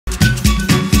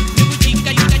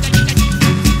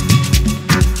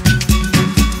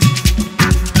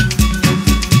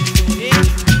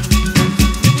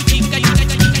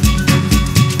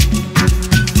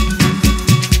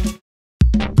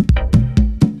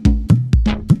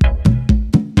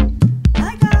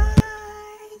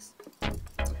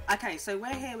so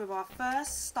we're here with our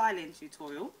first styling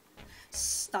tutorial,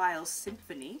 Style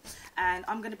Symphony, and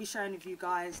I'm going to be sharing with you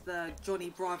guys the Johnny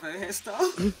Bravo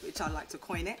hairstyle, which I like to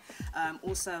coin it.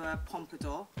 Also a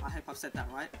Pompadour. I hope I've said that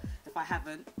right. If I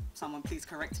haven't, someone please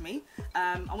correct me.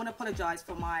 I want to apologise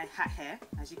for my hat hair.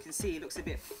 As you can see, it looks a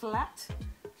bit flat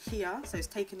here, so it's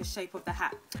taking the shape of the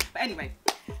hat. But anyway,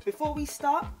 before we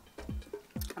start,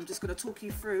 I'm just going to talk you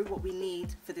through what we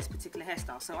need for this particular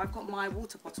hairstyle. So I've got my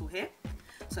water bottle here.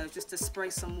 So just to spray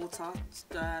some water,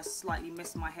 slightly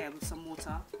mist my hair with some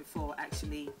water before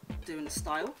actually doing the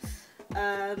style.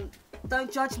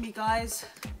 Don't judge me, guys.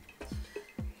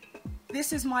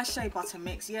 This is my shea butter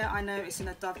mix. Yeah, I know it's in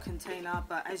a Dove container,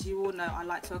 but as you all know, I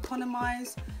like to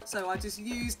economize. So I just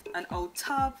used an old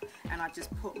tub and I just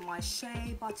put my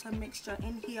shea butter mixture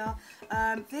in here.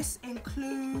 This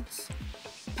includes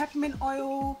peppermint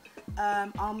oil,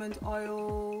 almond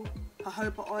oil,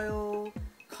 jojoba oil,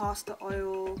 castor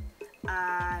oil,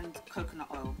 and coconut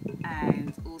oil,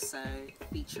 and also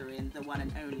featuring the one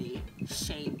and only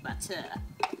shea butter.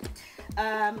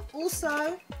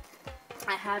 Also,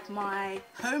 I have my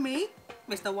homie,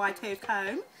 Mr. White-Haired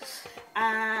Comb,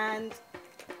 and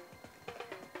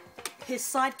his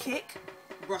sidekick,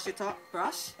 Brush It Up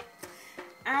Brush,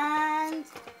 and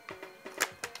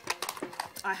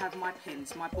I have my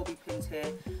pins, my bobby pins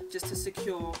here, just to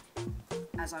secure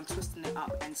as I'm twisting it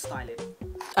up and styling.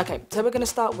 Okay, so we're going to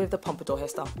start with the Pompadour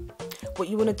hairstyle. What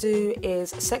you want to do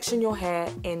is section your hair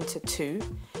into two.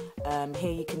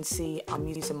 Here you can see I'm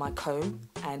using my comb,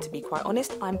 and to be quite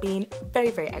honest, I'm being very,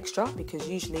 very extra because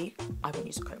usually I won't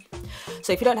use a comb.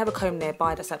 So if you don't have a comb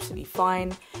nearby, that's absolutely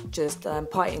fine. Just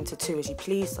part it into two as you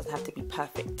please, doesn't have to be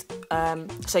perfect.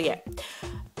 So yeah,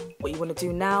 what you want to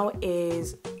do now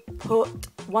is put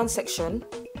one section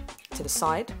to the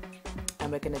side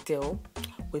and we're going to deal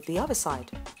with the other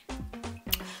side.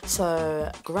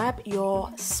 So grab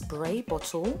your spray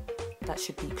bottle, that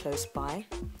should be close by,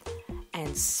 and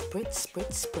spritz,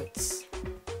 spritz, spritz.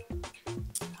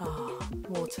 Ah,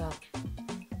 water,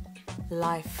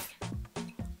 life,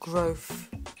 growth.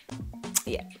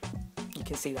 Yeah, you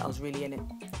can see that I was really in it.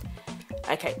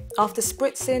 Okay, after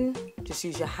spritzing, just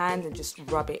use your hand and just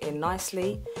rub it in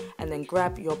nicely, and then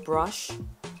grab your brush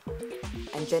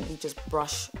and gently just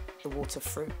brush the water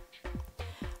through.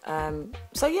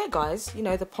 So yeah, guys, you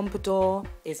know, the Pompadour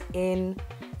is in.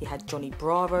 You had Johnny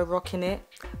Bravo rocking it.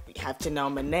 We have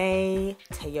Janelle Monáe,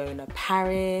 Teyona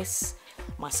Paris,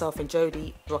 myself and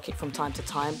Jodie rock it from time to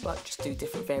time, but just do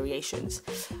different variations.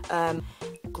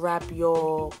 Grab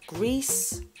your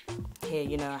grease. Here,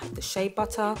 you know, I have the shea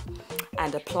butter,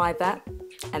 and apply that,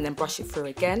 and then brush it through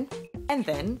again. And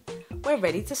then we're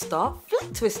ready to start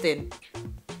flat twisting.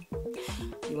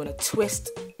 You want to twist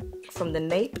from the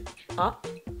nape up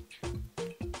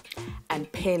and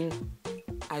pin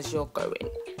as you're going.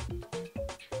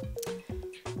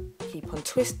 Keep on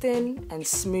twisting and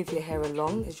smooth your hair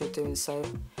along as you're doing so,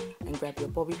 and grab your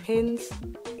bobby pins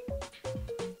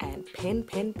and pin,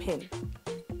 pin, pin.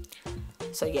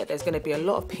 So yeah, there's going to be a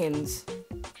lot of pins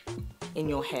in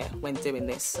your hair when doing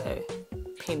this, so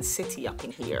pin city up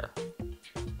in here.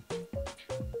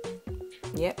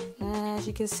 Yep, as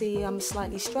you can see, I'm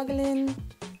slightly struggling,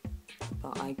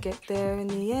 but I get there in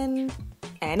the end,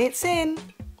 and it's in.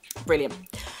 Brilliant.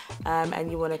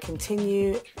 And you want to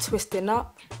continue twisting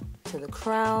up to the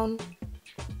crown.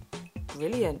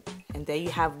 Brilliant. And there you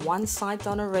have one side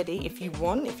done already. If you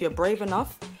want, if you're brave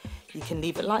enough, you can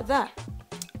leave it like that.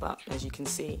 But as you can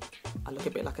see, I look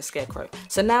a bit like a scarecrow.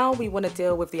 So now we want to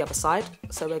deal with the other side.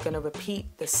 So we're going to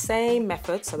repeat the same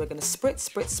method. So we're going to spritz,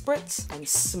 spritz, spritz, and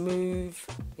smooth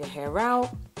your hair out.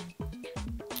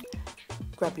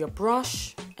 Grab your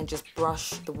brush and just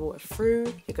brush the water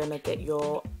through. You're going to get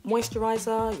your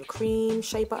moisturizer, your cream,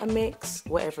 shea butter mix,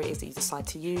 whatever it is that you decide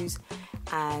to use,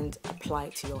 and apply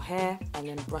it to your hair, and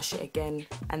then brush it again.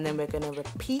 And then we're going to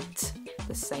repeat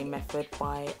the same method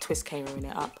by twist camering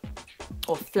it up,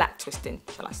 or flat twisting,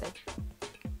 shall I say.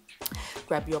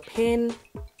 Grab your pin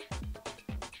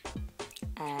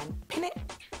and pin it,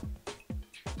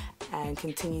 and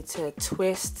continue to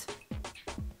twist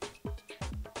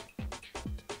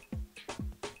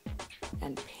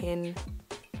and pin,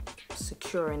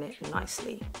 securing it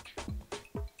nicely.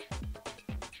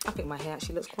 I think my hair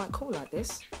actually looks quite cool like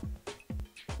this.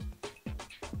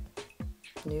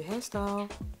 New hairstyle.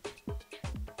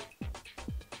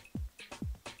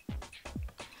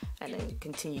 And then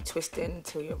continue twisting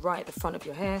until you're right at the front of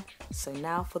your hair. So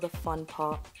now for the fun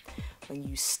part, when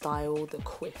you style the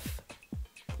quiff.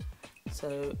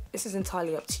 So this is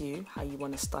entirely up to you how you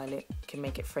want to style it. You can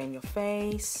make it frame your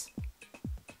face.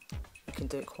 You can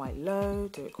do it quite low,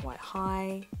 do it quite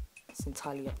high. It's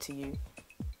entirely up to you.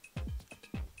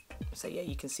 So yeah,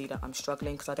 you can see that I'm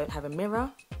struggling because I don't have a mirror.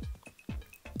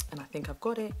 And I think I've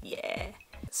got it. Yeah.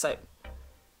 So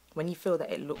when you feel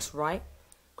that it looks right,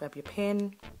 grab your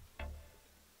pin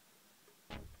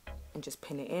and just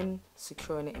pin it in,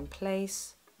 securing it in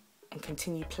place, and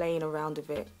continue playing around with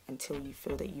it until you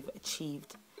feel that you've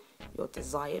achieved your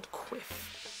desired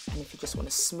quiff. And if you just want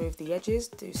to smooth the edges,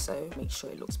 do so. Make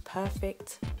sure it looks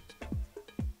perfect.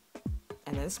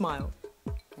 And then smile.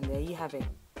 And there you have it.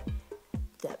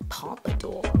 The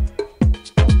Pompadour.